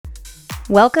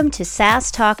Welcome to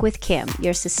SAS Talk with Kim,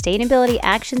 your Sustainability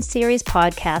Action Series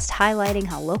podcast highlighting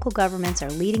how local governments are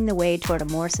leading the way toward a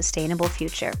more sustainable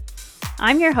future.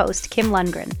 I'm your host, Kim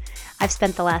Lundgren. I've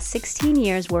spent the last 16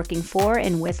 years working for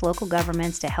and with local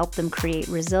governments to help them create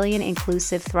resilient,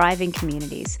 inclusive, thriving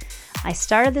communities. I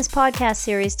started this podcast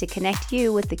series to connect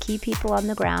you with the key people on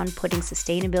the ground putting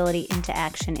sustainability into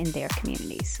action in their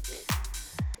communities.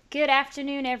 Good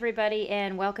afternoon, everybody,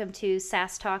 and welcome to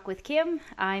SAS Talk with Kim.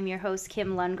 I'm your host,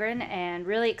 Kim Lundgren, and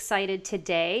really excited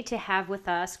today to have with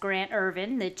us Grant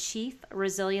Ervin, the Chief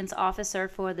Resilience Officer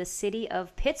for the City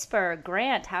of Pittsburgh.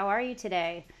 Grant, how are you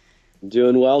today?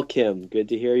 Doing well, Kim. Good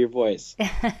to hear your voice.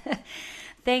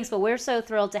 Thanks. Well, we're so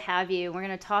thrilled to have you. We're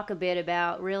going to talk a bit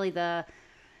about really the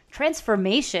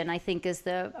transformation, I think is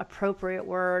the appropriate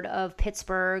word, of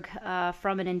Pittsburgh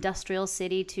from an industrial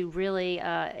city to really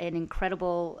an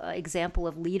incredible example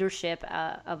of leadership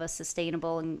of a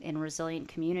sustainable and resilient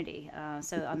community.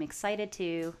 So I'm excited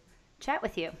to chat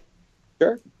with you.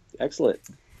 Sure. Excellent.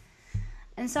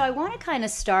 And so I want to kind of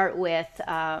start with,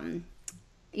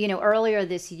 earlier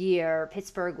this year,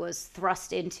 Pittsburgh was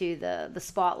thrust into the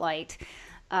spotlight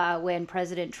when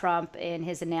President Trump, in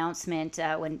his announcement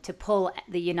to pull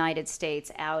the United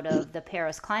States out of the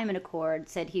Paris Climate Accord,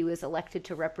 said he was elected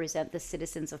to represent the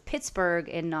citizens of Pittsburgh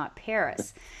and not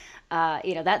Paris.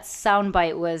 That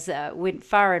soundbite went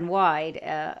far and wide.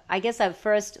 I guess I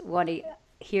first want to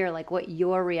hear what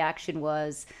your reaction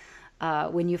was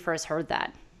when you first heard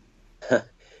that.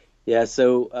 Yeah.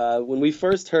 So when we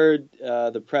first heard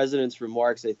the president's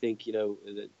remarks, I think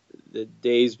the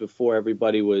days before,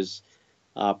 everybody was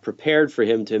prepared for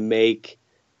him to make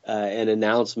an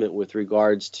announcement with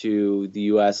regards to the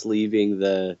U.S. leaving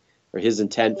his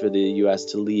intent for the U.S.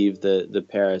 to leave the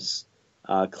Paris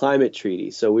climate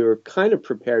treaty. So we were kind of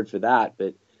prepared for that,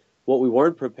 but what we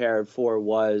weren't prepared for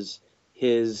was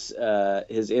his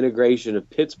integration of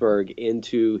Pittsburgh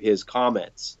into his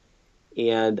comments.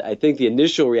 And I think the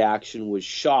initial reaction was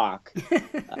shock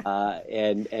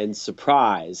and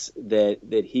surprise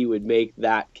that he would make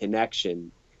that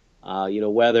connection.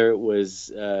 Whether it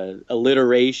was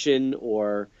alliteration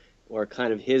or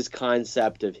kind of his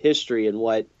concept of history and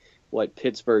what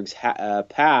Pittsburgh's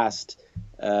past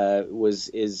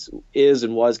is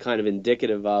and was kind of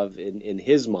indicative of in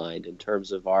his mind in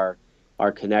terms of our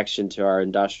connection to our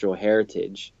industrial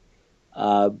heritage.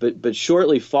 But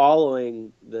shortly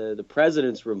following the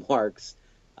president's remarks,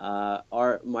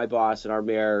 my boss and our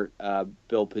mayor,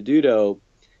 Bill Peduto,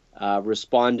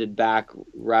 responded back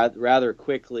rather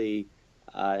quickly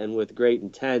and with great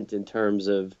intent in terms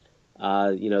of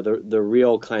the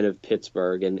real kind of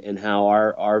Pittsburgh and how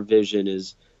our vision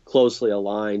is closely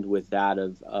aligned with that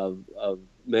of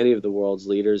many of the world's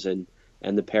leaders and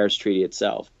the Paris Treaty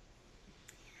itself.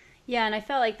 Yeah, and I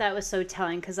felt like that was so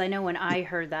telling because I know when I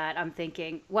heard that, I'm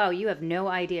thinking, wow, you have no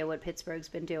idea what Pittsburgh's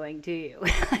been doing, do you?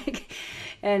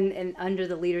 And under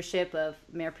the leadership of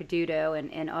Mayor Peduto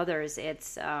and others, it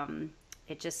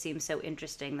just seems so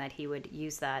interesting that he would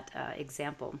use that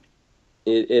example.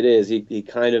 It is. He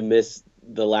kind of missed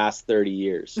the last 30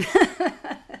 years.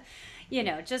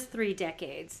 Just 3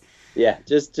 decades. Yeah,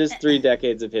 just 3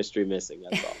 decades of history missing,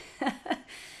 that's all.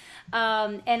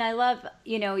 And I love,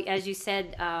 as you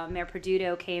said, Mayor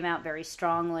Peduto came out very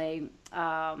strongly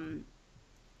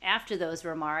after those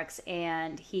remarks,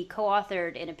 and he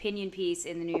co-authored an opinion piece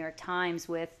in the New York Times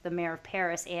with the mayor of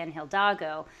Paris, Anne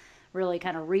Hidalgo, really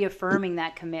kind of reaffirming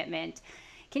that commitment.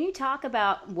 Can you talk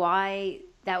about why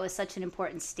that was such an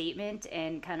important statement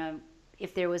and kind of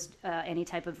if there was any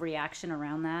type of reaction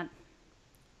around that?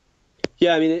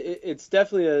 Yeah, I mean, it's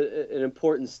definitely an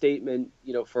important statement,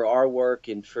 for our work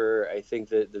and for, I think,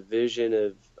 the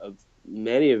vision of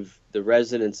many of the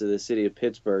residents of the city of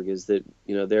Pittsburgh is that,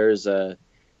 there's a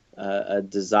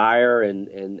desire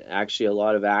and actually a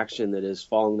lot of action that is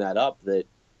following that up that,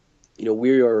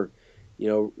 we are,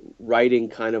 writing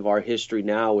kind of our history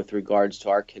now with regards to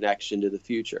our connection to the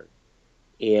future.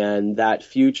 And that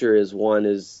future is one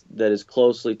that is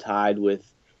closely tied with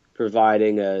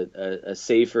providing a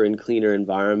safer and cleaner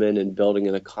environment and building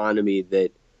an economy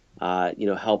that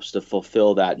helps to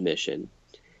fulfill that mission.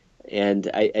 And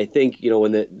I think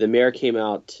when the mayor came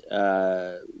out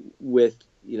with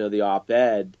the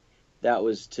op-ed, that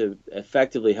was to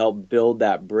effectively help build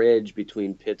that bridge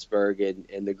between Pittsburgh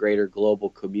and the greater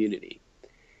global community.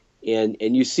 And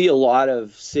you see a lot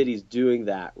of cities doing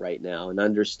that right now and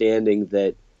understanding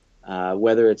that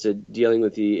whether it's dealing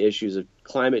with the issues of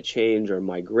climate change or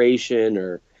migration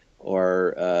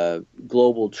or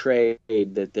global trade,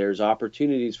 that there's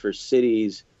opportunities for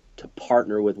cities to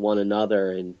partner with one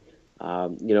another. And,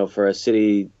 for a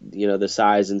city, the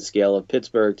size and scale of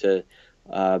Pittsburgh to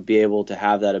be able to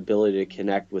have that ability to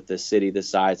connect with the city the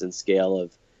size and scale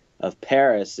of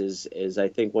Paris is I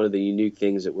think one of the unique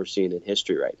things that we're seeing in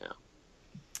history right now.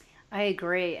 I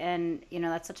agree. And,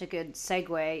 that's such a good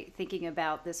segue thinking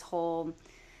about this whole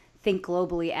think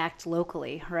globally, act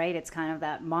locally, right? It's kind of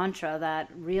that mantra that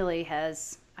really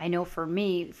has, I know for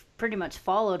me, pretty much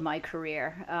followed my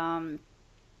career,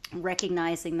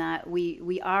 recognizing that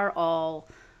we are all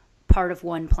part of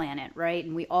one planet, right?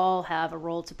 And we all have a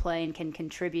role to play and can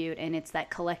contribute. And it's that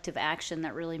collective action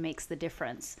that really makes the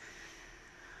difference.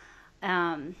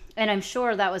 And I'm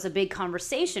sure that was a big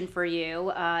conversation for you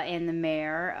and the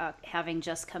mayor, having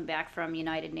just come back from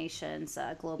United Nations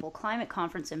Global Climate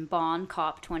Conference in Bonn,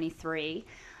 COP23.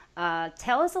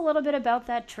 Tell us a little bit about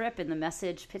that trip and the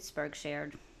message Pittsburgh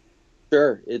shared.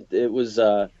 Sure, it was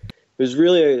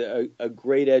really a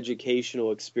great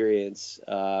educational experience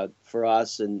for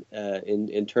us, and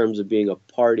in terms of being a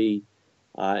party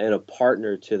and a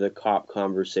partner to the COP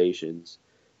conversations.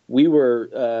 We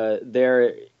were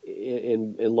there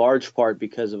in large part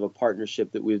because of a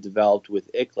partnership that we've developed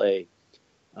with ICLEI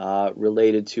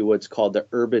related to what's called the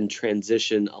Urban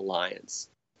Transition Alliance.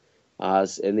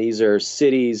 And these are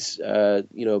cities,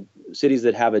 cities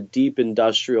that have a deep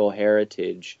industrial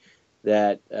heritage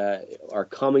that are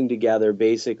coming together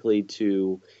basically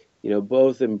to,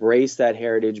 both embrace that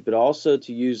heritage, but also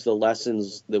to use the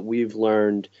lessons that we've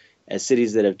learned as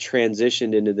cities that have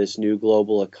transitioned into this new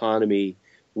global economy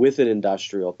with an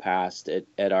industrial past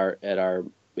in our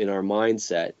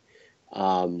mindset,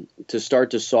 to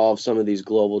start to solve some of these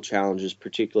global challenges,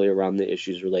 particularly around the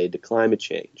issues related to climate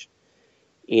change.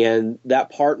 And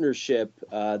that partnership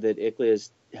that ICLEI has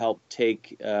helped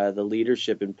take the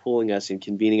leadership in pulling us and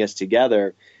convening us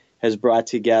together has brought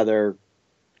together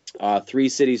 3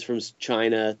 cities from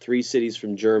China, 3 cities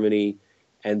from Germany,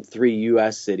 and 3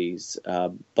 U.S. cities,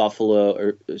 Pittsburgh,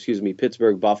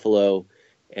 Buffalo,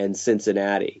 and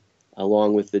Cincinnati,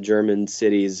 along with the German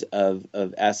cities of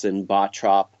Essen,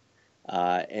 Bottrop,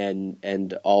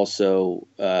 and also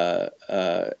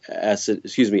Essen,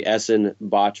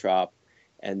 Bottrop,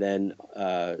 and then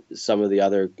some of the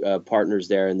other partners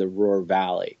there in the Ruhr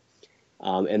Valley.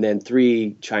 And then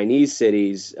 3 Chinese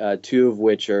cities, 2 of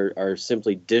which are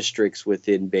simply districts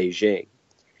within Beijing.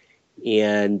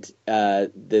 And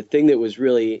the thing that was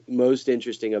really most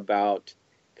interesting about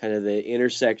kind of the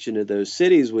intersection of those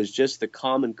cities was just the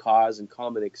common cause and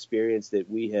common experience that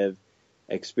we have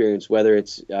experienced, whether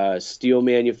it's steel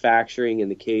manufacturing in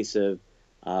the case of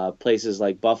places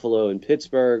like Buffalo and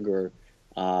Pittsburgh, or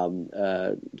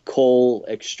coal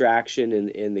extraction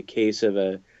in the case of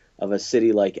a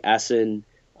city like Essen.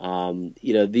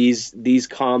 These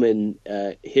common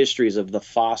histories of the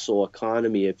fossil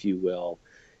economy, if you will,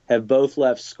 have both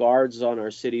left scars on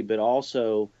our city, but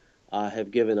also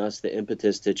have given us the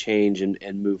impetus to change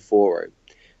and move forward.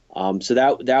 So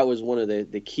that was one of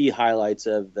the key highlights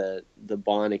of the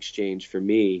Bonn exchange for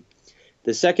me.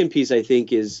 The second piece, I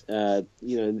think, is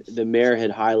the mayor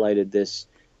had highlighted this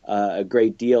a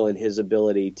great deal in his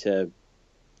ability to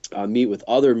meet with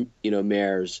other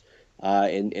mayors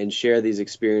and share these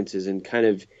experiences, and kind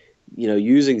of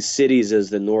using cities as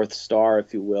the North Star,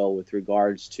 if you will, with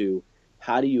regards to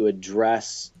how do you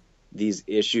address these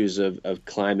issues of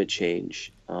climate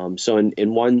change. So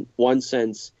in one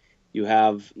sense, you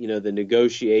have the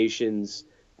negotiations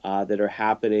that are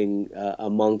happening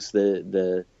amongst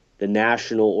the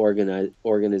national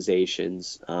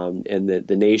organizations and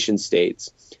the nation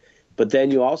states. But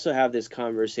then you also have this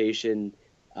conversation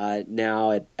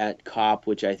now at COP,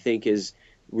 which I think is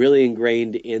really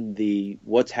ingrained in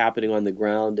what's happening on the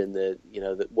ground, and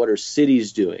what are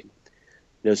cities doing.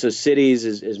 So cities,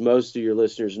 as most of your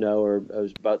listeners know,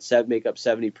 make up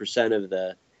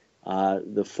 70%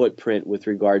 of the footprint with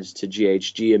regards to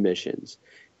GHG emissions,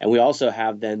 and we also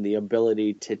have then the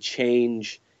ability to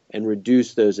change and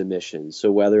reduce those emissions.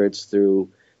 So whether it's through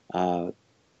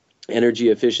energy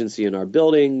efficiency in our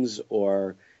buildings,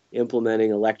 or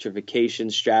implementing electrification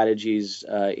strategies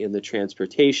in the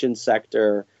transportation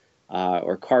sector,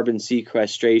 or carbon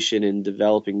sequestration in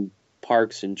developing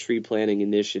parks and tree planting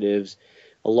initiatives,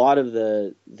 a lot of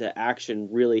the action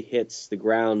really hits the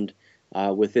ground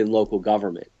within local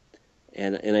government.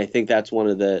 And I think that's one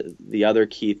of the other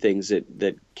key things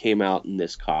that came out in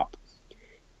this COP.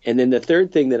 And then the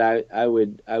third thing that I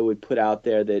would put out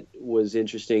there that was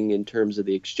interesting in terms of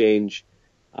the exchange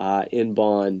in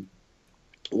Bonn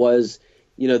was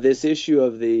this issue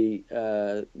of the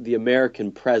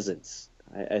American presence.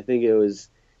 I think it was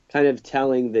kind of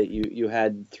telling that you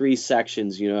had 3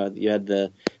 sections. You had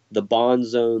the Bonn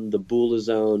zone, the Bula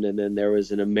zone, and then there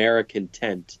was an American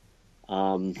tent,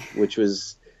 which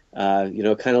was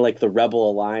kind of like the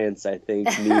Rebel Alliance, I think,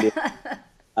 meeting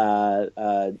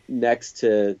next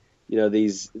to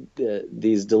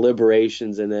these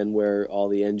deliberations, and then where all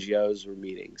the NGOs were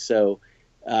meeting. So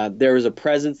there was a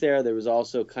presence there. There was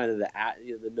also kind of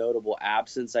the notable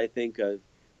absence, I think, of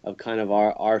kind of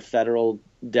our federal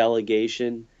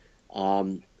delegation.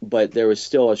 But there was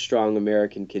still a strong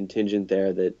American contingent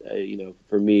there that,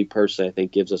 for me personally, I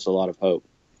think gives us a lot of hope.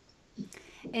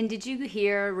 And did you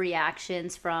hear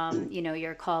reactions from,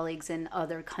 your colleagues in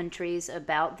other countries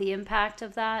about the impact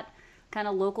of that kind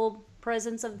of local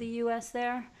presence of the U.S.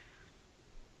 there?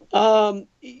 I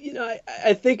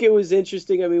think it was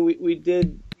interesting. I mean, we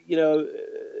did,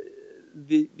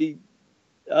 the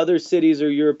other cities or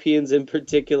Europeans in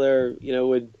particular,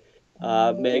 would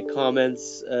make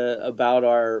comments about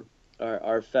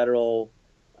our federal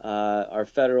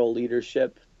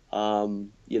leadership.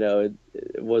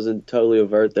 It wasn't totally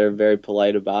overt. They're very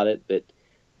polite about it, but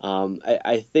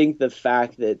I think the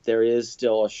fact that there is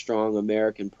still a strong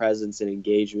American presence and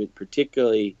engagement,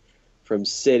 particularly from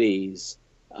cities,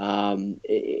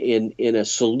 in a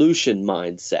solution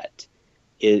mindset,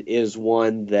 is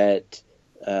one that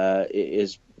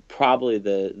is probably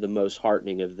the most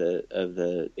heartening of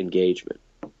the engagement.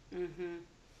 Mm-hmm.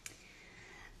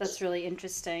 That's really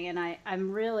interesting, and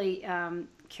I'm really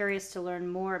curious to learn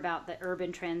more about the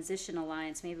Urban Transition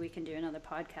Alliance. Maybe we can do another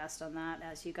podcast on that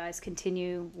as you guys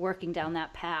continue working down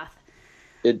that path.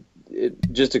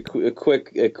 Just a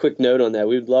quick note on that.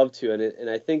 We'd love to, and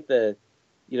I think the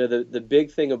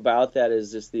big thing about that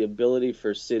is just the ability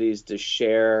for cities to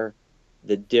share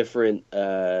the different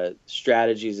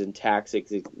strategies and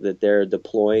tactics that they're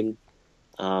deploying.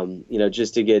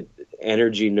 Just to get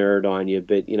energy nerd on you,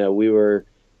 but we were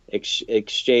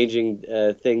exchanging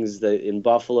things that in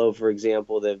Buffalo, for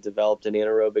example, they've developed an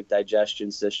anaerobic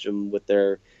digestion system with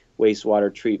their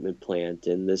wastewater treatment plant,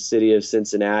 and the city of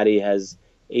Cincinnati has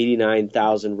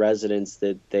 89,000 residents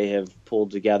that they have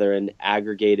pulled together an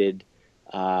aggregated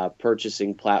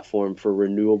purchasing platform for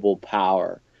renewable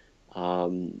power.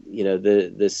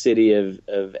 The city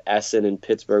of Essen and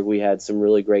Pittsburgh, we had some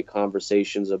really great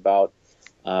conversations about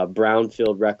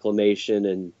brownfield reclamation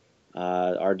and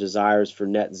our desires for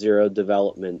net zero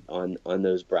development on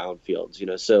those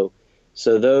brownfields.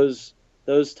 So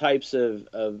those types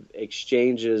of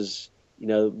exchanges,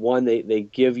 one, they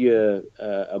give you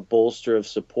a bolster of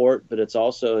support, but it's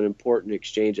also an important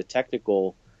exchange of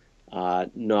technical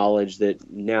knowledge that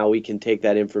now we can take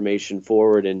that information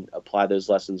forward and apply those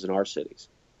lessons in our cities.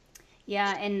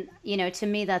 Yeah, and to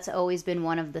me, that's always been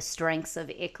one of the strengths of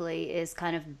ICLEI is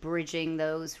kind of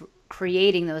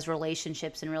creating those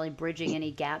relationships and really bridging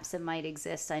any gaps that might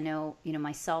exist. I know,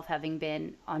 myself having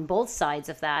been on both sides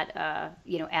of that,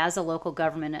 as a local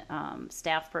government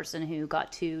staff person who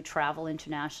got to travel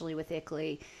internationally with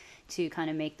ICLEI to kind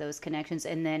of make those connections,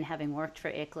 and then having worked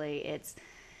for ICLEI,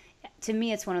 to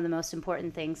me, it's one of the most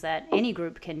important things that any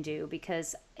group can do,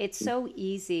 because it's so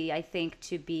easy, I think,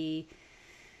 to be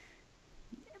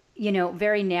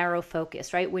very narrow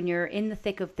focused, right? When you're in the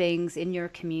thick of things in your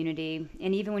community,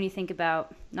 and even when you think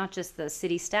about not just the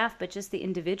city staff, but just the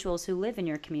individuals who live in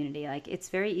your community, like it's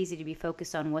very easy to be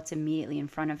focused on what's immediately in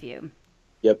front of you.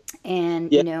 Yep.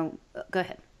 And, yeah. Go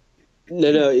ahead.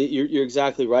 No, you're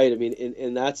exactly right. I mean,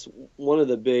 and that's one of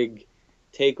the big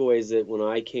takeaways that when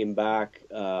I came back,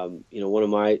 one of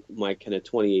my kind of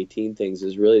 2018 things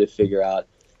is really to figure out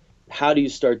how do you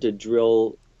start to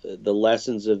drill the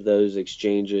lessons of those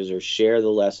exchanges or share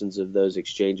the lessons of those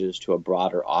exchanges to a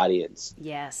broader audience.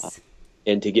 Yes.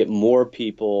 And to get more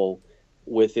people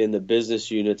within the business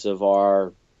units of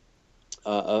our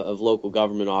of local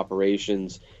government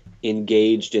operations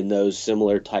engaged in those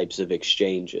similar types of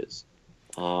exchanges.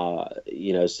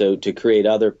 So to create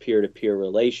other peer-to-peer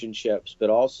relationships, but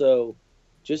also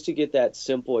just to get that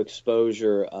simple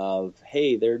exposure of,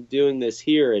 hey, they're doing this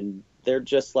here and they're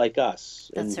just like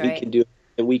us. That's and right.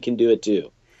 we can do it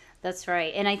too. That's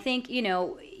right. And I think,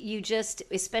 you just,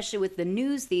 especially with the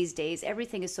news these days,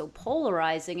 everything is so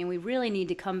polarizing, and we really need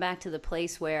to come back to the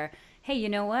place where, hey, you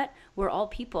know what? We're all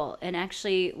people. And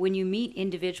actually, when you meet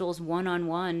individuals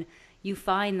one-on-one, you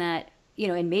find that,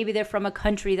 and maybe they're from a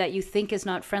country that you think is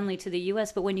not friendly to the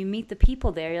U.S., but when you meet the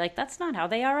people there, you're like, that's not how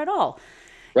they are at all.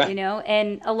 Right.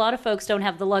 And a lot of folks don't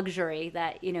have the luxury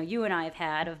that, you and I have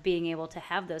had of being able to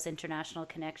have those international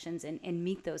connections and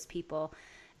meet those people.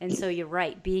 And so you're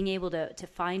right, being able to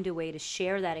find a way to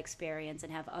share that experience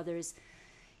and have others,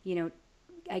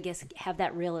 I guess, have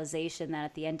that realization that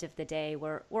at the end of the day,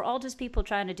 we're all just people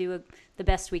trying to do the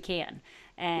best we can.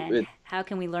 And how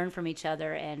can we learn from each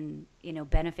other and,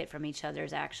 benefit from each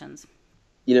other's actions?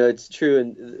 It's true.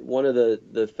 And one of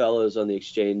the fellows on the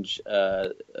exchange,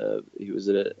 he was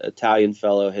an Italian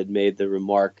fellow, had made the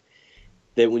remark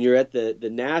that when you're at the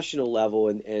national level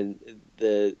and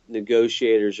the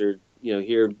negotiators are,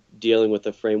 here dealing with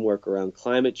a framework around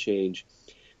climate change,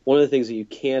 one of the things that you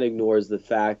can't ignore is the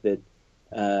fact that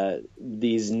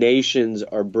these nations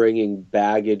are bringing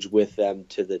baggage with them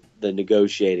to the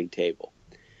negotiating table.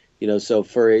 So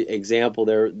for example,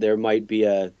 there might be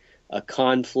a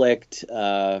conflict,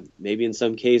 maybe in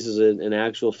some cases an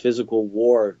actual physical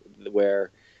war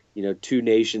where, two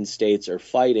nation states are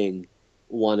fighting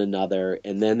one another,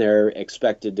 and then they're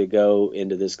expected to go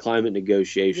into this climate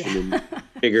negotiation and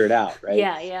figure it out, right?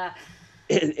 Yeah, yeah.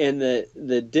 And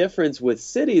the difference with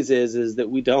cities is that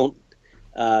we don't,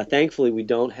 thankfully, we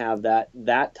don't have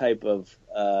that type of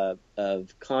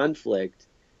conflict,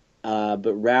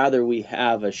 but rather we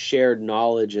have a shared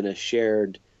knowledge and a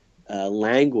shared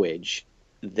language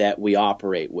that we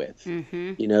operate with.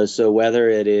 So whether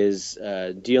it is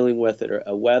dealing with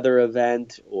a weather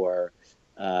event or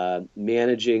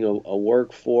managing a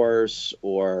workforce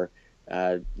or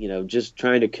just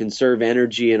trying to conserve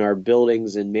energy in our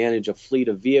buildings and manage a fleet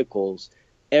of vehicles,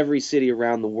 every city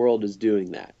around the world is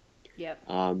doing that. Yep.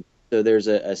 So there's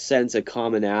a sense of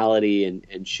commonality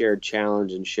and shared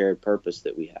challenge and shared purpose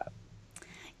that we have.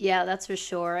 Yeah, that's for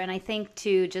sure. And I think,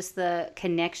 too, just the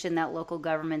connection that local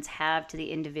governments have to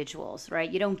the individuals, right?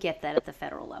 You don't get that at the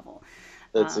federal level.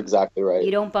 That's exactly right.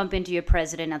 You don't bump into your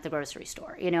president at the grocery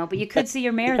store, but you could see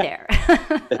your mayor there.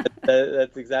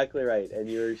 That's exactly right. And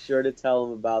you're sure to tell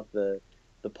them about the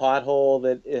pothole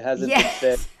that it hasn't been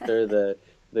fixed, or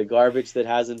the garbage that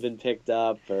hasn't been picked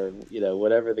up, or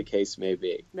whatever the case may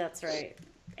be. That's right.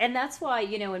 And that's why,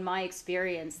 in my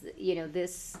experience,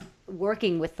 this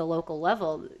working with the local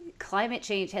level, climate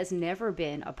change has never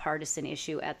been a partisan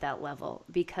issue at that level,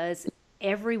 because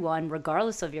everyone,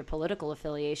 regardless of your political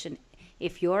affiliation,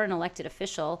 if you're an elected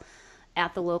official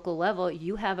at the local level,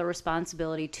 you have a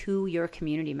responsibility to your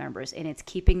community members, and it's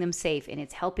keeping them safe and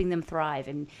it's helping them thrive.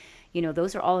 And,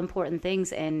 those are all important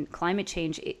things, and climate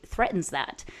change, it threatens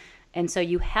that. And so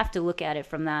you have to look at it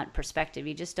from that perspective.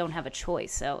 You just don't have a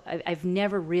choice. So I've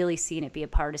never really seen it be a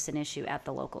partisan issue at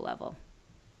the local level.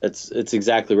 It's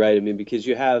exactly right. I mean, because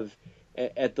you have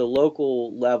at the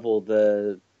local level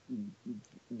the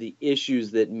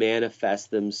issues that manifest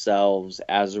themselves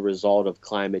as a result of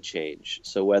climate change.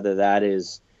 So whether that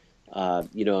is a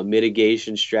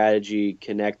mitigation strategy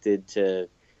connected to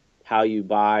how you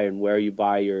buy and where you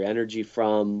buy your energy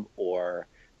from, or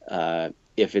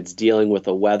if it's dealing with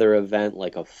a weather event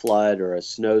like a flood or a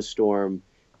snowstorm,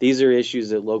 these are issues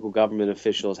that local government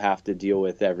officials have to deal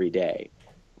with every day.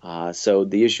 So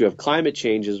the issue of climate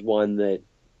change is one that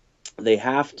they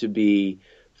have to be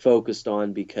focused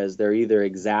on, because they're either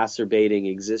exacerbating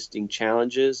existing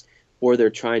challenges or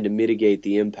they're trying to mitigate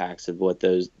the impacts of what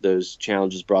those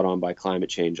challenges brought on by climate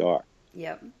change are.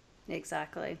 Yep,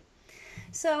 exactly.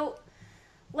 So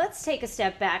let's take a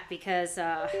step back, because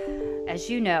as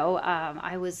you know,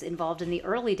 I was involved in the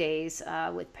early days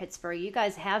with Pittsburgh. You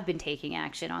guys have been taking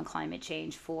action on climate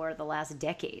change for the last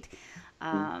decade.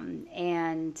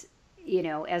 And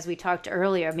as we talked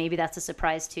earlier, maybe that's a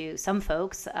surprise to some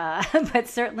folks, but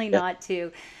certainly not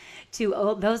to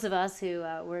those of us who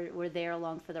were there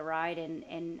along for the ride.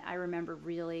 And I remember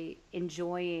really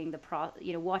enjoying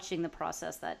watching the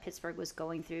process that Pittsburgh was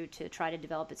going through to try to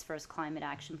develop its first climate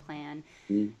action plan.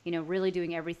 Really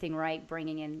doing everything right,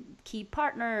 bringing in key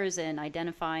partners and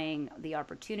identifying the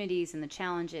opportunities and the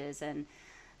challenges. And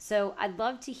so I'd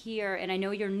love to hear, and I know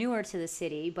you're newer to the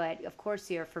city, but of course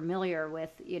you're familiar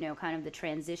with, kind of the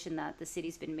transition that the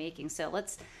city's been making. So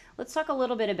let's talk a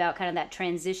little bit about kind of that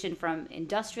transition from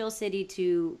industrial city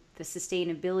to the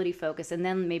sustainability focus, and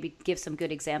then maybe give some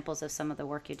good examples of some of the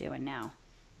work you're doing now.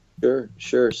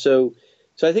 Sure. So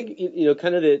I think,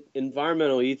 kind of the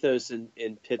environmental ethos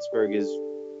in Pittsburgh is,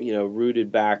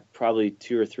 rooted back probably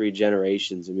 2 or 3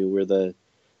 generations. I mean, we're the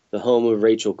home of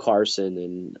Rachel Carson,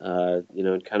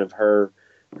 and kind of her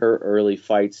early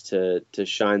fights to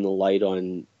shine the light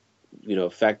on,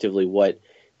 effectively what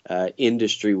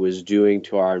industry was doing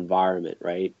to our environment,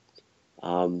 right?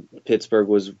 Pittsburgh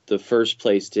was the first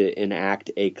place to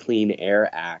enact a Clean Air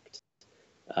Act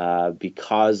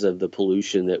because of the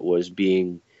pollution that was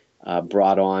being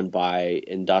brought on by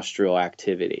industrial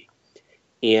activity.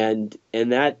 And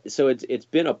that, so it's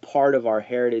been a part of our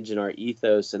heritage and our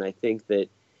ethos, and I think that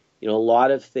a lot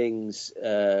of things,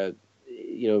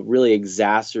 really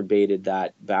exacerbated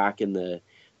that back in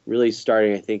really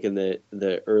starting, I think, in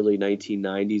the early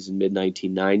 1990s and mid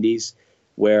 1990s,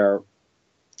 where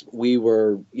we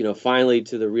were, finally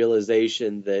to the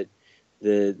realization that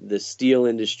the steel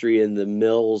industry and the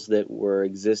mills that were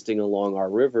existing along our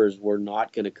rivers were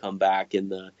not going to come back in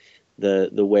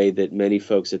the way that many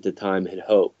folks at the time had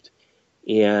hoped.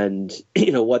 And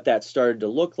what that started to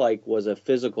look like was a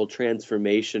physical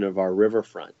transformation of our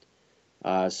riverfront.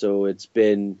 So it's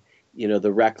been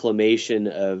the reclamation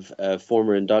of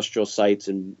former industrial sites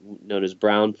and known as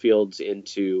brownfields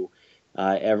into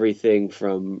everything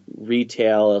from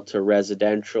retail to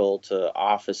residential to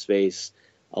office space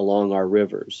along our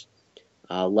rivers.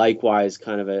 Likewise,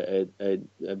 kind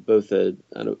of both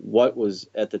what was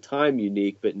at the time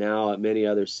unique, but now many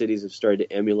other cities have started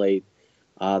to emulate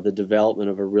the development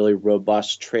of a really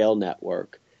robust trail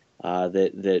network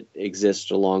that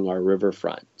exists along our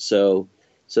riverfront. So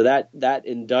that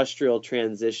industrial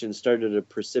transition started to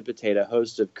precipitate a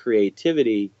host of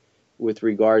creativity with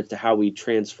regards to how we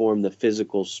transform the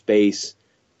physical space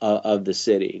of the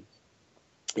city.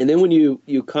 And then when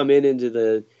you come into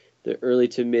the early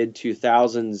to mid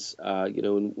 2000s,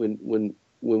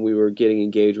 when we were getting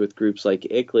engaged with groups like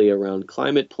ICLEI around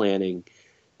climate planning,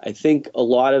 I think a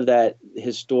lot of that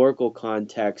historical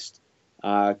context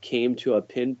came to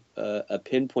a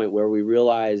pinpoint where we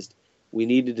realized we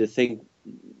needed to think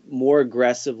more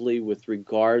aggressively with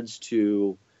regards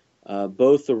to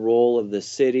both the role of the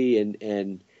city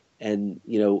and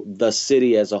the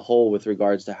city as a whole with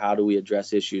regards to how do we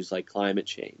address issues like climate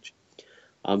change.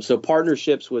 So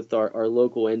partnerships with our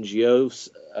local NGOs,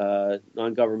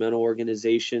 non-governmental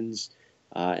organizations,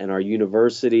 and our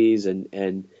universities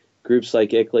and groups like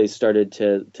ICLEI started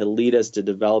to lead us to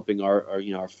developing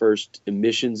our first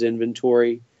emissions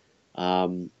inventory,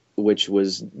 which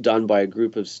was done by a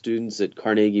group of students at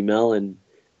Carnegie Mellon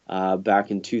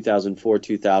back in 2004,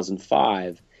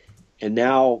 2005. And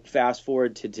now fast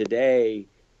forward to today,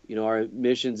 our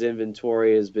emissions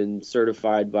inventory has been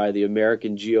certified by the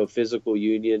American Geophysical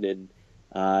Union,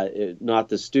 and not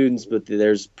the students, but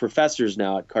there's professors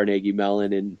now at Carnegie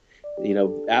Mellon in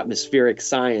atmospheric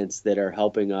science that are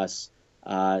helping us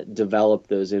develop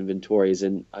those inventories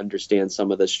and understand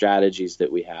some of the strategies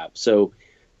that we have. So,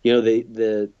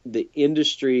 the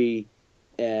industry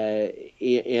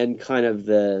and kind of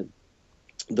the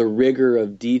rigor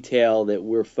of detail that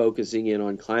we're focusing in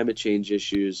on climate change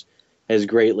issues has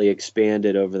greatly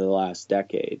expanded over the last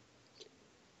decade.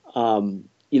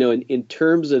 In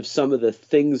terms of some of the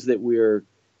things that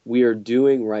we are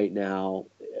doing right now,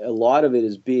 a lot of it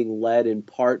is being led in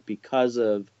part because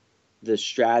of the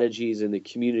strategies and the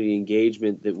community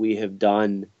engagement that we have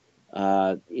done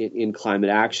in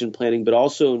climate action planning, but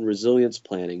also in resilience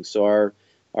planning. So our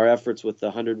efforts with the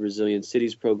 100 Resilient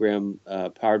Cities program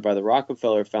powered by the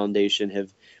Rockefeller Foundation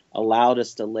have allowed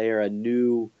us to layer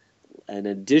an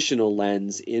additional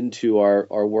lens into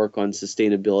our work on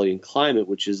sustainability and climate,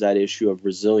 which is that issue of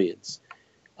resilience.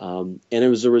 And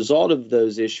as a result of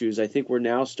those issues, I think we're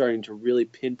now starting to really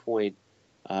pinpoint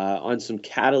on some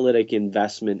catalytic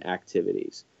investment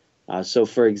activities. So,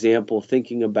 for example,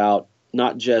 thinking about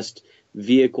not just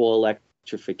vehicle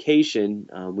electrification,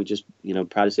 we just,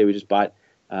 proud to say we just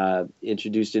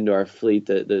introduced into our fleet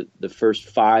the first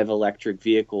 5 electric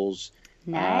vehicles.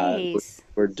 Nice.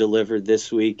 Were delivered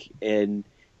this week and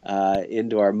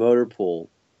into our motor pool.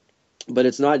 But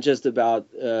it's not just about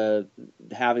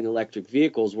having electric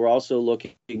vehicles. We're also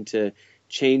looking to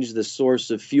change the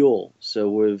source of fuel. So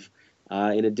we've,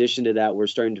 in addition to that, we're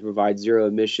starting to provide zero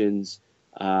emissions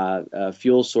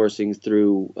fuel sourcing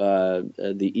through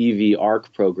the EV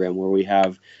ARC program, where we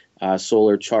have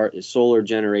solar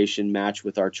generation matched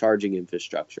with our charging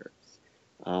infrastructure.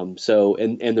 So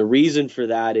the reason for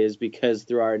that is because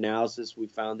through our analysis, we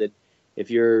found that if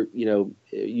you're,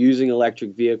 using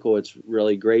electric vehicle, it's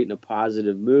really great and a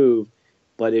positive move.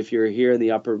 But if you're here in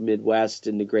the upper Midwest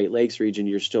and the Great Lakes region,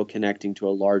 you're still connecting to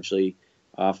a largely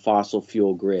fossil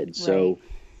fuel grid.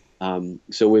 Right.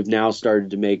 So we've now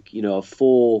started to make, a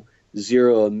full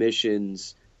zero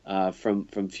emissions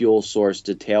from fuel source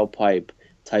to tailpipe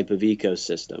type of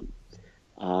ecosystem.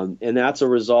 And that's a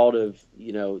result of,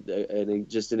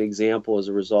 just an example as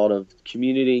a result of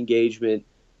community engagement,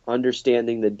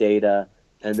 understanding the data,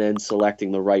 and then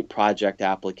selecting the right project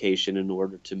application in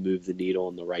order to move the needle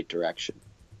in the right direction.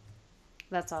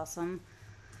 That's awesome.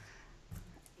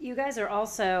 You guys are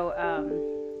also,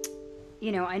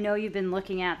 I know you've been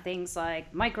looking at things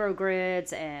like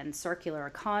microgrids and circular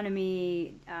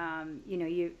economy.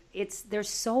 There's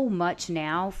so much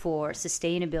now for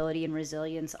sustainability and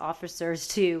resilience officers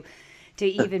to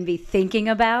even be thinking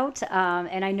about.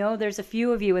 And I know there's a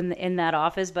few of you in that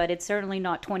office, but it's certainly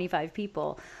not 25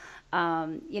 people.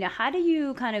 How do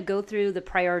you kind of go through the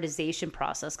prioritization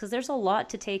process? Because there's a lot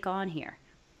to take on here.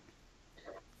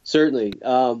 Certainly.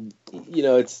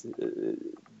 It's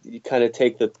you kind of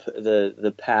take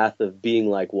the path of being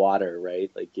like water,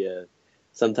 right? Like, yeah,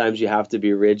 sometimes you have to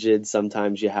be rigid,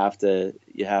 sometimes you have to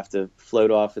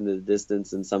float off into the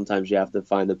distance, and sometimes you have to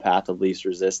find the path of least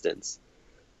resistance.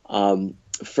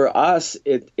 For us,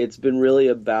 it's been really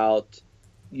about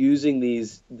using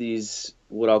these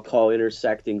what I'll call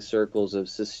intersecting circles of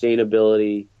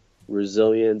sustainability,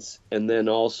 resilience, and then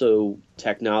also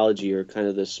technology, or kind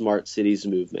of the smart cities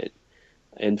movement,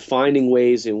 and finding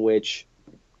ways in which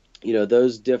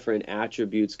those different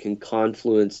attributes can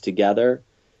confluence together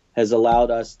has allowed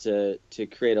us to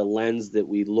create a lens that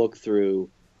we look through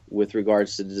with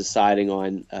regards to deciding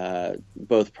on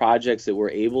both projects that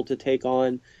we're able to take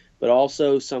on, but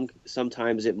also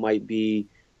sometimes it might be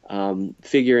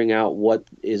figuring out what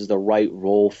is the right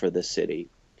role for the city.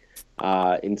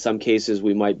 In some cases,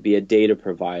 we might be a data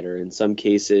provider. In some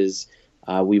cases,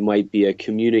 we might be a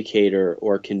communicator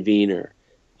or convener.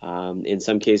 In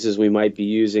some cases, we might be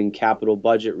using capital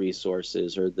budget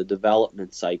resources or the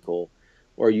development cycle,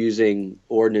 or using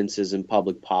ordinances and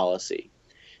public policy.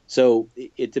 So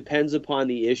it depends upon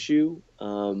the issue,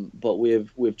 but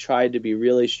we've tried to be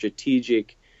really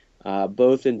strategic,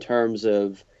 both in terms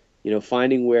of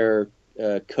finding where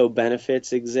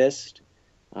co-benefits exist,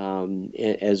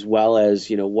 as well as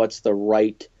what's the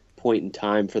right point in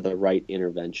time for the right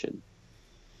intervention.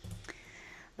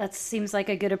 That seems like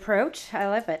a good approach. I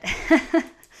love it.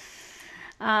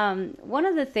 One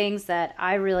of the things that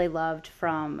I really loved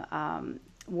from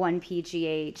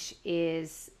 1PGH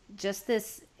is just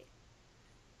this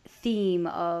theme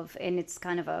of, and it's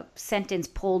kind of a sentence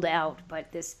pulled out,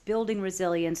 but this building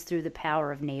resilience through the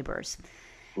power of neighbors.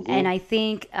 And Mm-hmm. I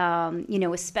think,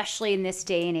 especially in this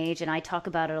day and age, and I talk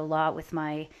about it a lot with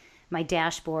my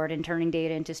dashboard and turning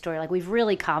data into story. Like, we've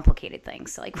really complicated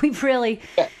things. Like, we've really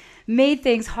Yeah. made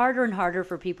things harder and harder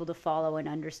for people to follow and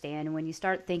understand. And when you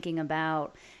start thinking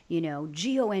about,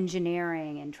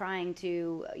 geoengineering and trying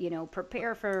to,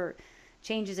 prepare for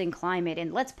changes in climate,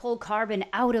 and let's pull carbon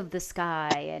out of the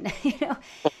sky, and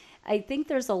I think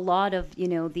there's a lot of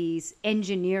these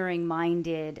engineering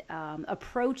minded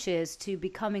approaches to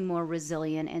becoming more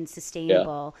resilient and Yeah.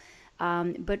 sustainable.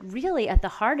 But really, at the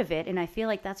heart of it, and I feel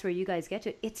like that's where you guys get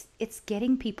to, it's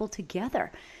getting people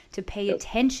together to pay Yep.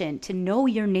 attention, to know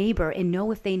your neighbor and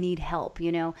know if they need help.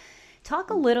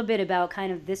 Talk a little bit about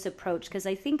kind of this approach, because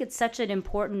I think it's such an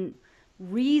important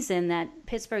reason that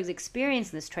Pittsburgh's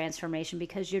experienced this transformation,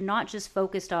 because you're not just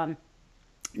focused on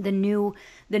the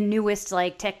newest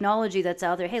like technology that's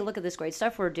out there. Hey, look at this great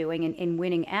stuff we're doing, and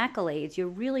winning accolades. You're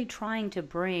really trying to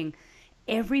bring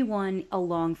everyone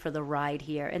along for the ride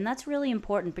here, and that's really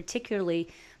important, particularly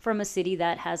from a city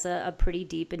that has a pretty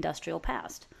deep industrial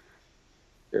past.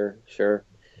 Sure, sure.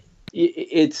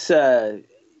 It's a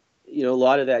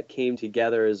lot of that came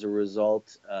together as a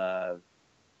result.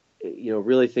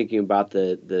 Really thinking about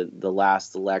the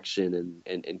last election,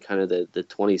 and kind of the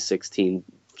 2016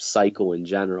 cycle in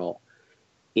general,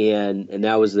 and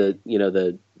that was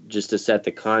the just to set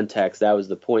the context, that was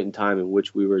the point in time in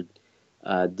which we were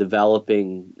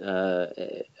developing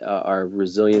our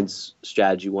resilience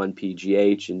strategy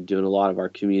 1PGH, and doing a lot of our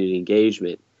community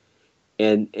engagement.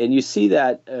 And you see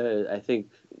that, I think,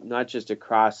 not just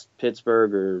across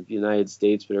Pittsburgh or the United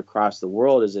States, but across the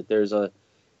world, is that there's a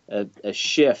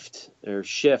shift, or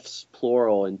shifts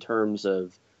plural, in terms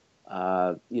of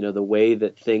the way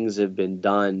that things have been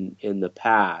done in the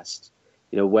past.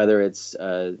 Whether it's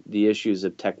the issues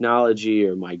of technology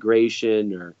or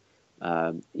migration, or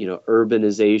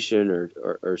urbanization,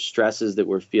 or stresses that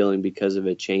we're feeling because of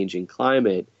a changing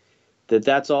climate,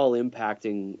 that's all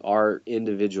impacting our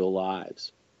individual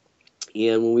lives.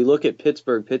 And when we look at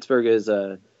Pittsburgh, Pittsburgh is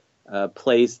a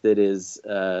place that is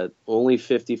only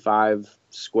 55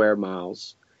 square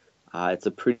miles. It's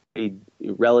a pretty,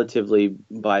 relatively,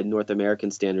 by North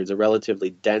American standards, a relatively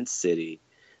dense city,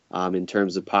 in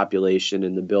terms of population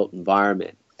and the built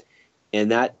environment.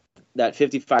 And that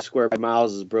 55 square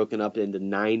miles is broken up into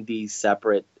 90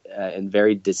 separate and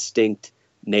very distinct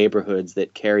neighborhoods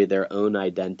that carry their own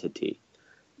identity,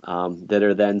 that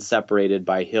are then separated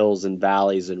by hills and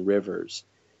valleys and rivers.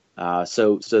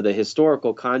 So the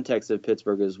historical context of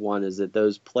Pittsburgh is that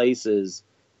those places,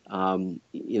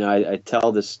 I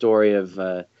tell the story of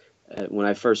when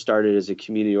I first started as a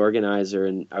community organizer,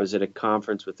 and I was at a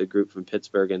conference with a group from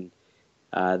Pittsburgh, and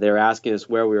they were asking us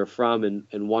where we were from,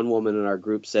 and one woman in our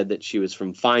group said that she was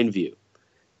from Fineview,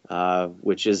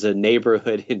 which is a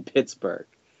neighborhood in Pittsburgh.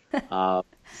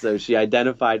 So she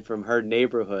identified from her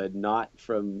neighborhood, not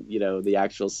from the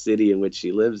actual city in which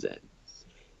she lives in.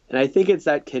 And I think it's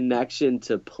that connection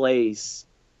to place,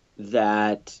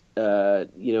 that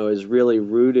is really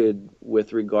rooted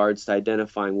with regards to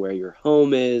identifying where your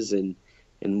home is and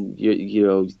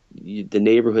the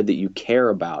neighborhood that you care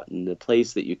about and the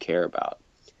place that you care about.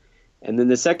 And then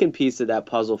the second piece of that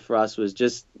puzzle for us was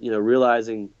just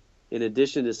realizing, in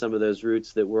addition to some of those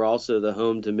roots, that we're also the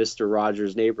home to Mr.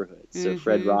 Rogers' neighborhood. So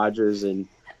Fred Rogers and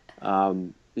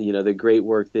the great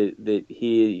work that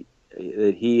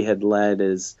he had led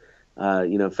as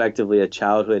effectively a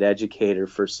childhood educator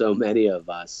for so many of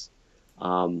us.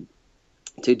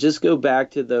 To just go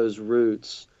back to those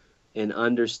roots and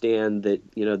understand that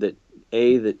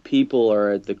that people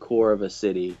are at the core of a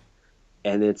city,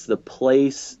 and it's the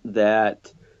place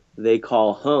that they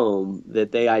call home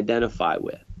that they identify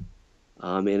with.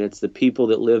 And it's the people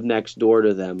that live next door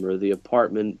to them or the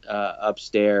apartment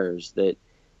upstairs, that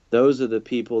those are the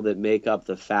people that make up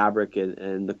the fabric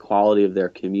and the quality of their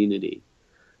community.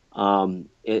 And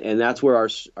that's where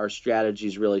our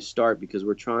strategies really start, because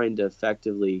we're trying to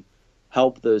effectively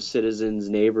help those citizens,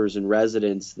 neighbors, and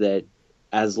residents that,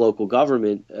 as local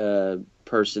government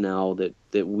personnel,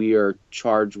 that we are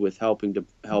charged with helping to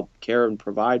help care and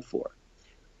provide for.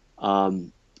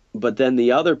 But then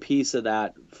the other piece of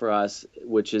that for us,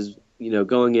 which is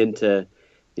going into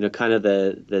kind of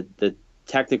the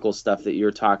technical stuff that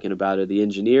you're talking about, or the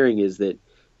engineering, is that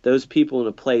those people in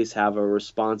a place have a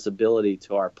responsibility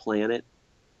to our planet,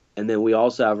 and then we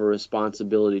also have a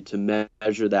responsibility to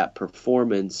measure that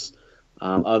performance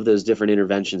of those different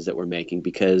interventions that we're making,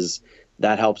 because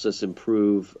that helps us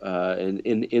improve and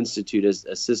institute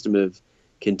a system of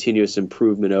continuous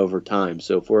improvement over time.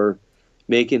 So if we're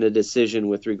making a decision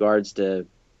with regards to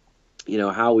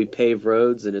how we pave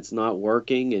roads and it's not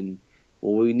working, and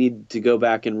we need to go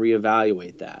back and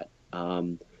reevaluate that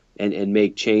and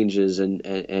make changes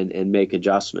and make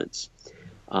adjustments.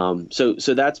 So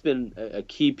that's been a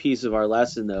key piece of our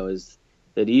lesson, though, is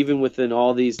that even within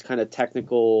all these kind of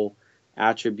technical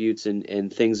attributes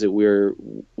and things that we're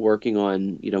working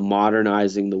on,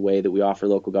 modernizing the way that we offer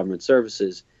local government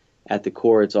services, at the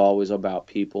core, it's always about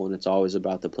people, and it's always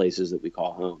about the places that we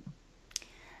call home.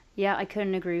 Yeah, I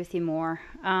couldn't agree with you more.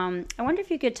 I wonder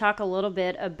if you could talk a little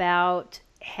bit about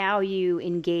how you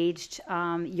engaged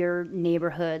your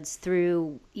neighborhoods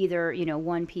through either,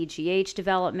 1PGH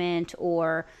development,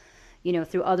 or,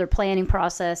 through other planning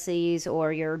processes,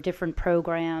 or your different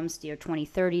programs, your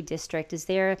 2030 district. Is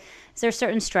there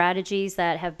certain strategies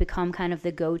that have become kind of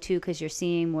the go-to because you're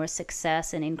seeing more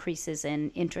success and increases in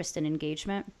interest and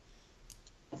engagement?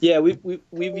 Yeah, we've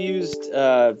used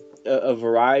a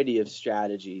variety of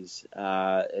strategies,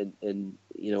 and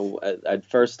I'd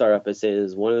first start up by saying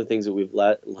is one of the things that we've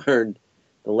learned.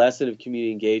 The lesson of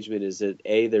community engagement is that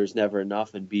A, there's never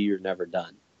enough, and B, you're never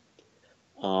done.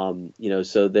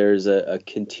 So there's a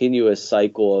continuous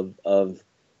cycle of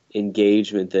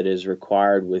engagement that is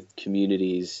required with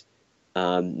communities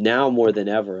now more than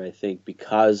ever, I think,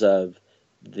 because of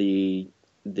the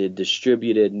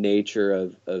distributed nature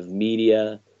of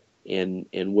media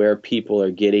and where people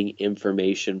are getting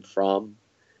information from.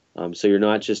 So you're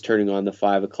not just turning on the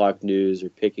 5 o'clock news or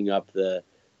picking up the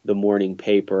morning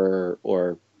paper,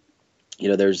 or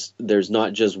there's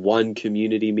not just one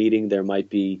community meeting. There might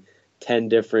be 10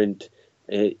 different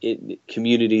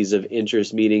communities of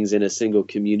interest meetings in a single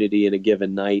community in a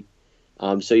given night.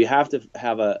 So you have to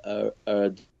have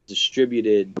a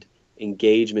distributed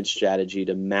engagement strategy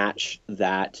to match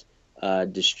that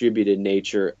distributed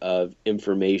nature of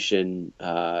information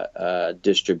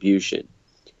distribution.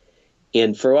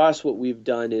 And for us, what we've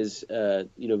done is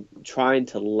trying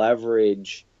to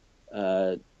leverage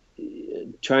a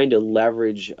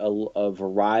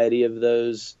variety of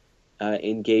those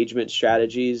engagement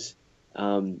strategies,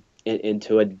 and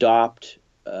to adopt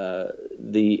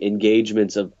the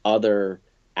engagements of other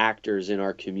actors in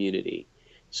our community.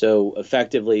 So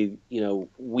effectively,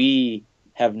 we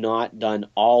have not done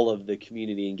all of the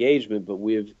community engagement, but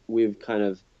we've kind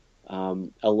of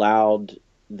allowed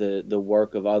the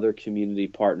work of other community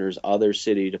partners, other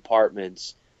city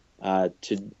departments,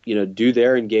 to do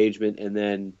their engagement, and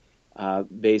then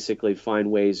basically find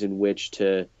ways in which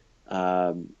to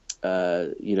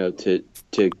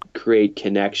create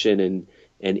connection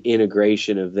and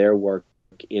integration of their work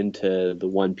into the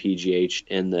 1PGH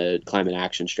and the climate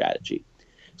action strategy.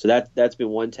 So that's been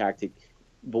one tactic.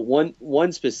 But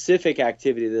one specific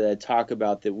activity that I talk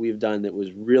about that we've done that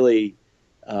was really,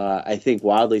 I think,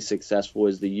 wildly successful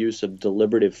is the use of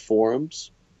deliberative forums.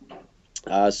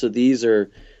 So these are,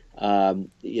 a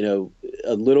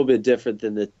little bit different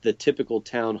than the typical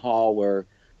town hall, where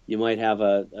you might have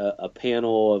a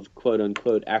panel of quote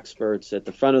unquote experts at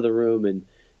the front of the room,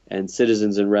 and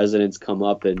citizens and residents come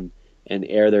up and and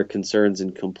air their concerns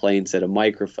and complaints at a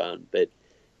microphone. But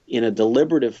in a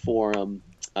deliberative forum,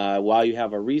 while you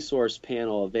have a resource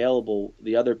panel available,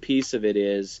 the other piece of it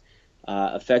is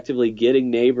effectively getting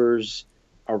neighbors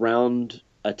around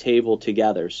a table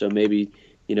together. So maybe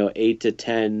 8 to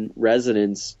 10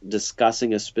 residents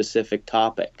discussing a specific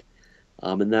topic.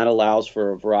 And that allows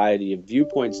for a variety of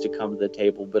viewpoints to come to the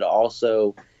table, but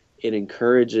also it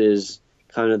encourages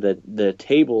kind of the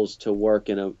tables to work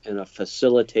in a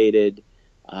facilitated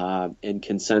and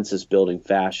consensus building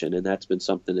fashion. And that's been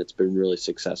something that's been really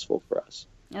successful for us.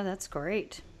 Oh, that's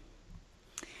great.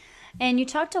 And you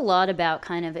talked a lot about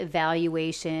kind of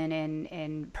evaluation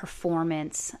and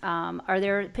performance. Are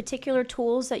there particular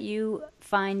tools that you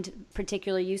find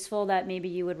particularly useful that maybe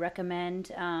you would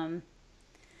recommend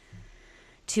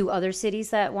to other cities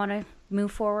that want to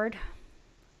move forward?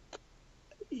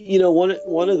 One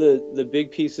of the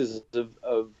big pieces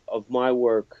of my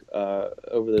work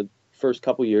over the first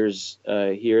couple years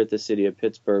here at the city of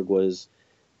Pittsburgh was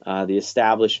the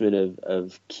establishment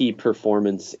of key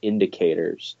performance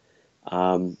indicators.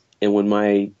 And when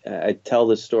I tell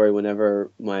this story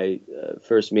whenever my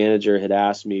first manager had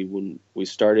asked me when we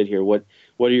started here, what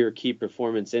are your key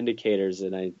performance indicators?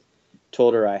 And I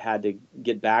told her I had to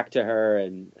get back to her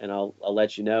and I'll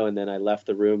let you know. And then I left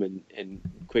the room and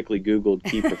quickly Googled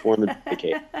key performance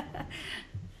indicators.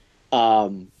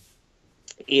 And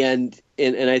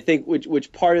I think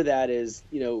which part of that is,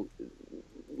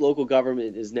 local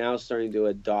government is now starting to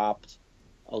adopt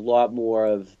a lot more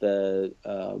of the, I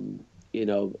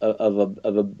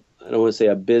don't want to say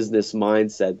a business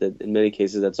mindset that in many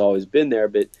cases that's always been there,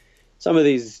 but some of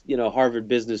these, Harvard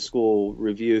Business School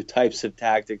review types of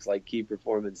tactics like key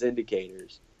performance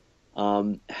indicators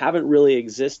haven't really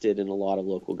existed in a lot of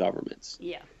local governments.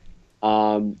 Yeah.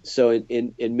 So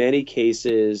in many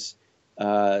cases,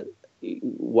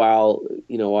 while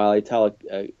I tell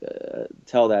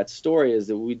that story, is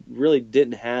that we really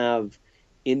didn't have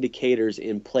indicators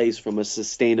in place from a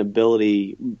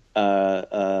sustainability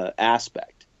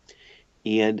aspect.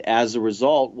 And as a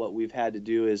result, what we've had to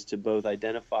do is to both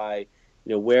identify,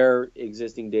 where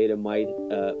existing data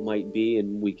might be,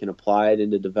 and we can apply it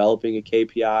into developing a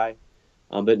KPI.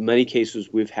 But in many cases,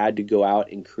 we've had to go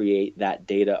out and create that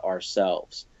data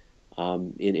ourselves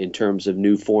in terms of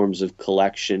new forms of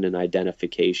collection and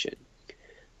identification.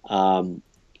 So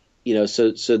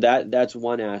that's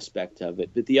one aspect of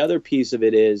it. But the other piece of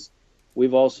it is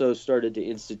we've also started to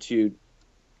institute,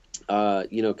 kind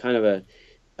of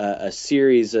a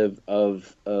series of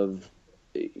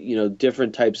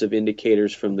different types of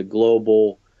indicators from the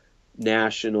global,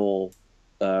 national,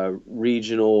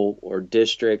 regional, or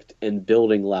district and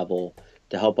building level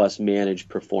to help us manage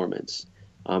performance.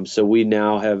 So we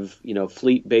now have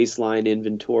fleet baseline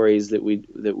inventories that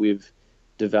we've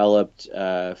developed,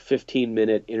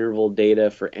 15-minute interval data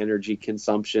for energy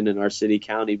consumption in our city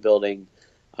county building.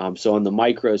 So on the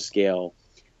micro scale.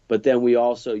 But then we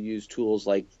also use tools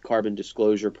like Carbon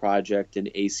Disclosure Project and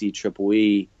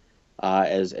ACEEE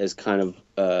as kind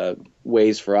of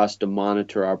ways for us to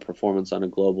monitor our performance on a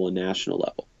global and national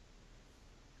level.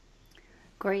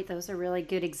 Great. Those are really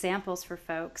good examples for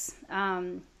folks.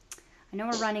 I know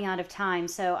we're running out of time,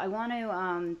 so I want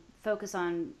to focus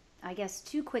on, I guess,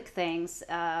 two quick things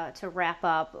to wrap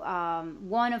up.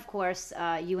 One, of course,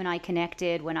 you and I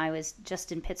connected when I was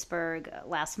just in Pittsburgh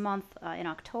last month in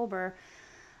October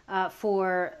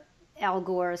for Al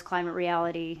Gore's Climate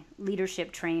Reality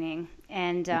Leadership Training.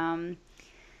 And,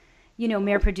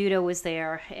 Mayor Peduto was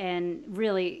there, and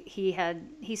really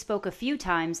he spoke a few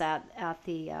times at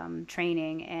the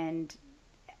training and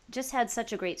just had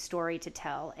such a great story to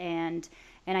tell. And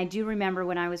I do remember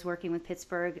when I was working with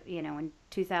Pittsburgh, in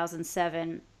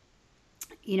 2007,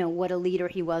 what a leader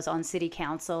he was on city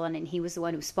council. And he was the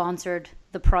one who sponsored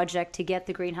the project to get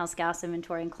the greenhouse gas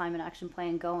inventory and climate action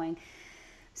plan going.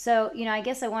 So, I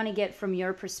guess I want to get from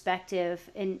your perspective,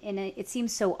 and it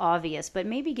seems so obvious, but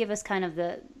maybe give us kind of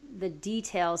the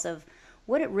details of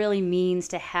what it really means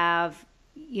to have,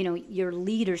 your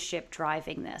leadership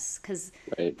driving this, because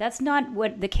that's not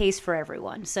the case for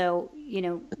everyone. So,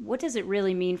 what does it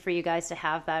really mean for you guys to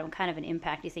have that, and kind of an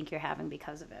impact you think you're having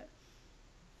because of it?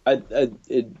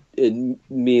 It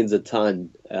means a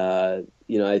ton.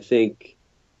 I think,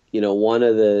 one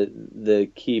of the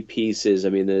key pieces,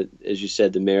 as you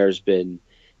said, the mayor's been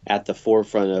at the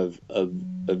forefront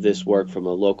of this work from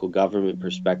a local government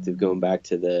perspective, going back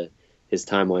to his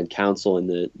time on council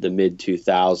in the mid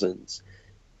 2000s.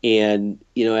 And,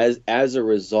 as a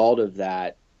result of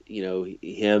that,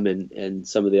 him and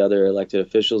some of the other elected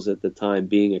officials at the time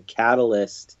being a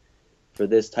catalyst for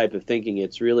this type of thinking,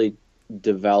 it's really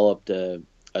developed a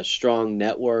strong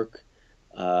network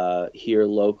here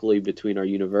locally between our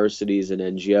universities and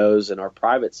NGOs and our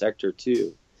private sector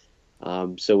too.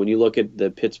 So when you look at the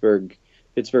Pittsburgh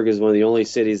is one of the only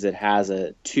cities that has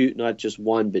not just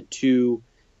one, but two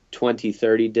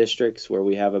 2030 districts where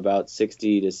we have about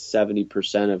 60 to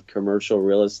 70% of commercial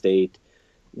real estate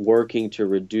working to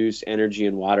reduce energy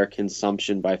and water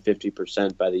consumption by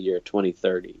 50% by the year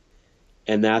 2030.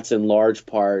 And that's in large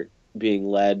part being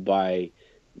led by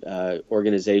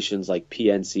organizations like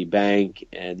PNC Bank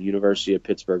and University of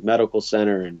Pittsburgh Medical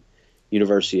Center and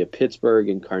University of Pittsburgh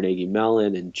and Carnegie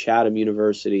Mellon and Chatham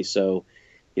University. So,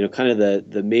 kind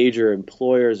of the major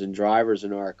employers and drivers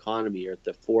in our economy are at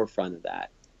the forefront of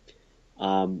that.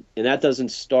 And that doesn't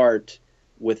start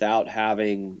without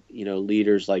having,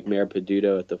 leaders like Mayor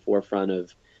Peduto at the forefront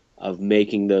of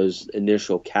making those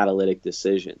initial catalytic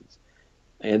decisions.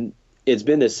 And it's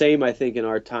been the same, I think, in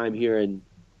our time here in,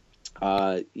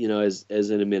 as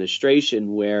an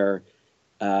administration where,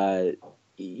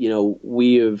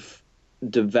 we have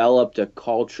developed a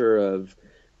culture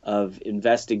of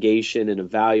investigation and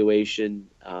evaluation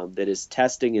that is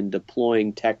testing and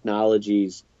deploying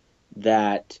technologies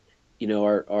that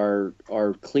are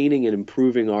cleaning and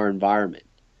improving our environment.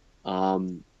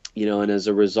 And as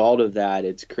a result of that,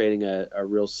 it's creating a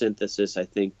real synthesis, I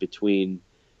think, between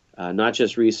not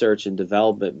just research and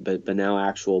development, but now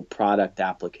actual product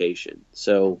application.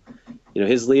 So,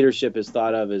 his leadership is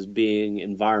thought of as being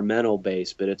environmental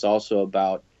based, but it's also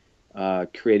about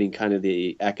creating kind of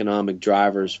the economic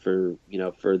drivers for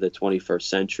the 21st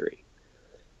century.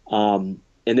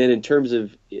 And then in terms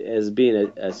of as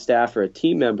being a staff or a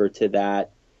team member to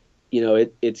that,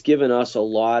 it's given us a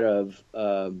lot of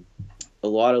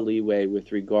leeway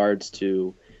with regards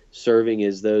to serving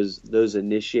as those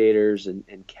initiators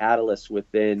and catalysts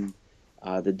within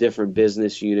the different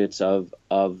business units of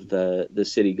the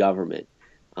city government.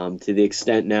 To the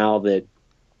extent now that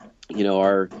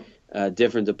our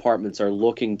different departments are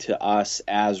looking to us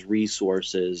as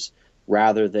resources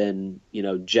rather than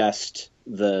just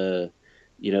the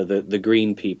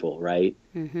green people, right?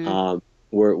 Mm-hmm.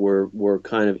 We're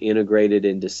kind of integrated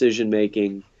in decision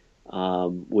making,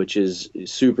 which is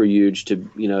super huge. To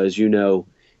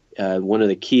as one of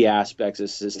the key aspects of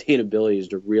sustainability is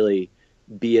to really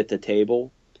be at the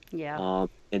table,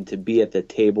 and to be at the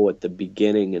table at the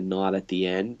beginning and not at the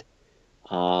end,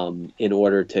 in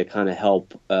order to kind of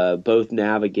help both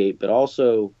navigate, but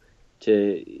also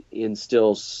to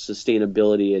instill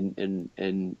sustainability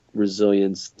and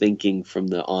resilience thinking from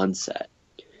the onset.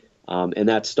 And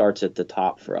that starts at the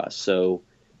top for us. So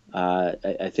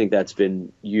I think that's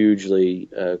been hugely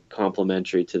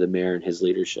complimentary to the mayor and his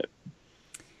leadership.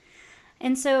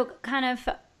 And so kind of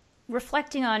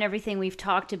reflecting on everything we've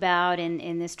talked about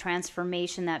in this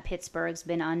transformation that Pittsburgh's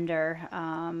been under,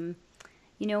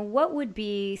 what would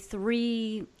be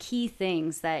 3 key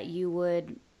things that you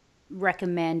would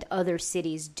recommend other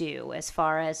cities do as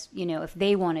far as, if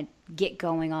they want to get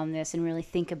going on this and really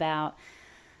think about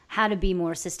how to be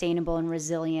more sustainable and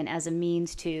resilient as a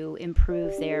means to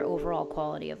improve their overall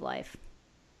quality of life?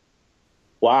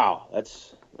 Wow,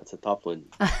 that's a tough one.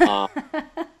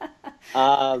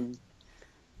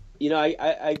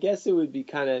 I guess it would be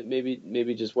kind of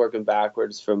maybe just working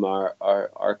backwards from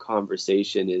our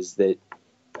conversation is that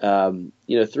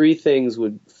 3 things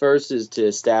first is to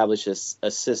establish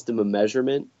a system of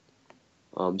measurement,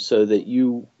 so that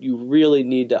you really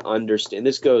need to understand.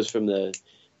 This goes from the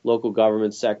local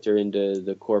government sector into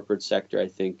the corporate sector, I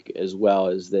think, as well,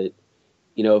 is that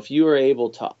if you are able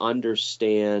to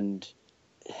understand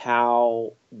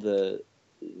how the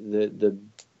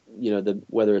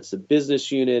whether it's the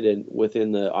business unit and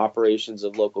within the operations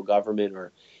of local government,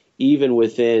 or even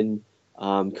within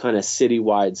kind of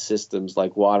citywide systems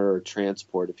like water or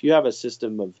transport, if you have a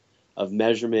system of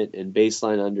measurement and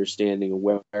baseline understanding of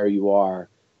where you are,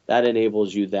 that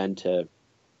enables you then to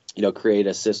create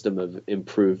a system of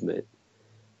improvement.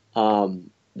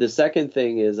 The second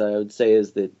thing is, I would say,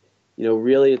 is that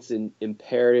really it's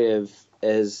imperative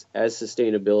as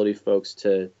sustainability folks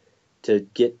to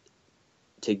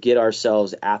get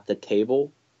ourselves at the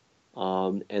table,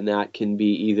 and that can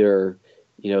be either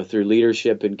through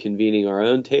leadership and convening our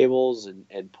own tables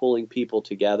and pulling people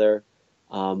together,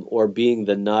 or being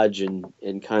the nudge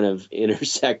and kind of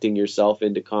intersecting yourself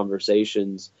into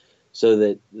conversations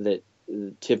so that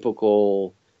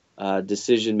typical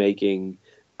decision making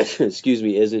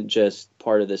isn't just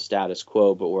part of the status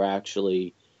quo, but we're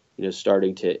actually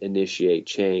starting to initiate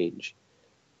change.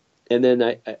 And then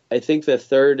I think the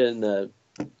third, and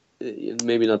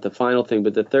maybe not the final thing,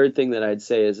 but the third thing that I'd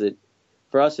say is that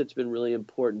for us, it's been really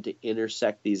important to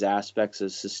intersect these aspects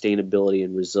of sustainability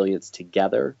and resilience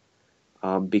together,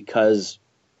 because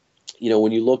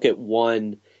when you look at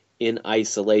one in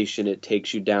isolation, it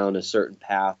takes you down a certain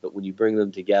path, but when you bring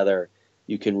them together,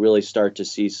 you can really start to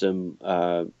see some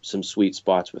sweet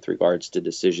spots with regards to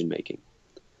decision making.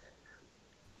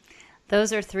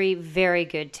 Those are 3 very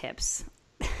good tips.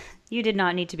 You did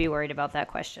not need to be worried about that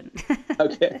question.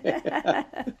 Okay.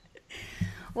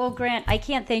 Well, Grant, I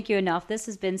can't thank you enough. This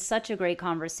has been such a great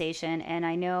conversation, and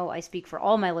I know I speak for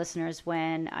all my listeners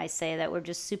when I say that we're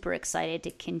just super excited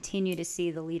to continue to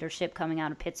see the leadership coming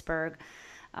out of Pittsburgh.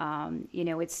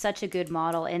 It's such a good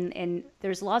model, and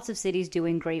there's lots of cities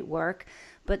doing great work,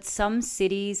 but some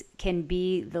cities can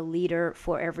be the leader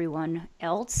for everyone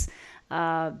else.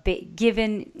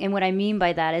 And what I mean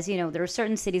by that is, there are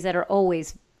certain cities that are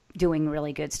always doing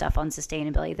really good stuff on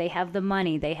sustainability. They have the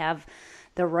money, they have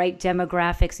the right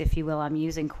demographics, if you will. I'm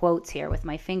using quotes here with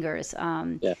my fingers.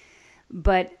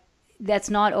 But that's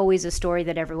not always a story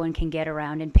that everyone can get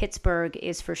around. And Pittsburgh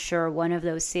is for sure one of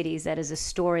those cities that is a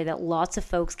story that lots of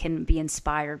folks can be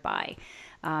inspired by,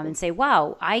 and say,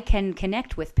 wow, I can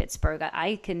connect with Pittsburgh.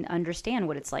 I can understand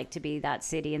what it's like to be that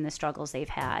city and the struggles they've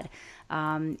had.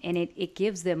 And it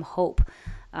gives them hope.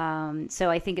 So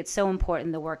I think it's so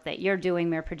important, the work that you're doing,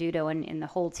 Mayor Peduto, and the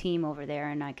whole team over there,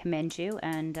 and I commend you,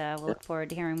 and we'll look forward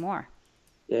to hearing more.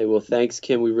 Yeah, well, thanks,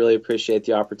 Kim. We really appreciate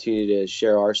the opportunity to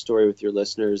share our story with your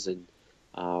listeners, and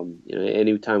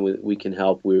anytime we can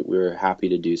help, we're happy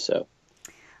to do so.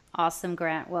 Awesome,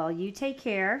 Grant. Well, you take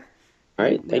care. All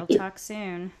right, thank you. We'll talk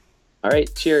soon. All right,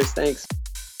 cheers. Thanks.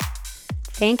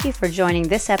 Thank you for joining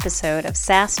this episode of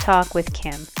SAS Talk with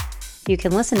Kim. You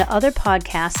can listen to other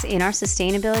podcasts in our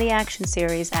Sustainability Action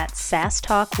Series at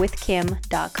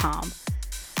sastalkwithkim.com.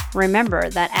 Remember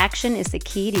that action is the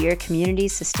key to your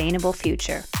community's sustainable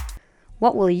future.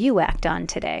 What will you act on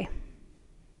today?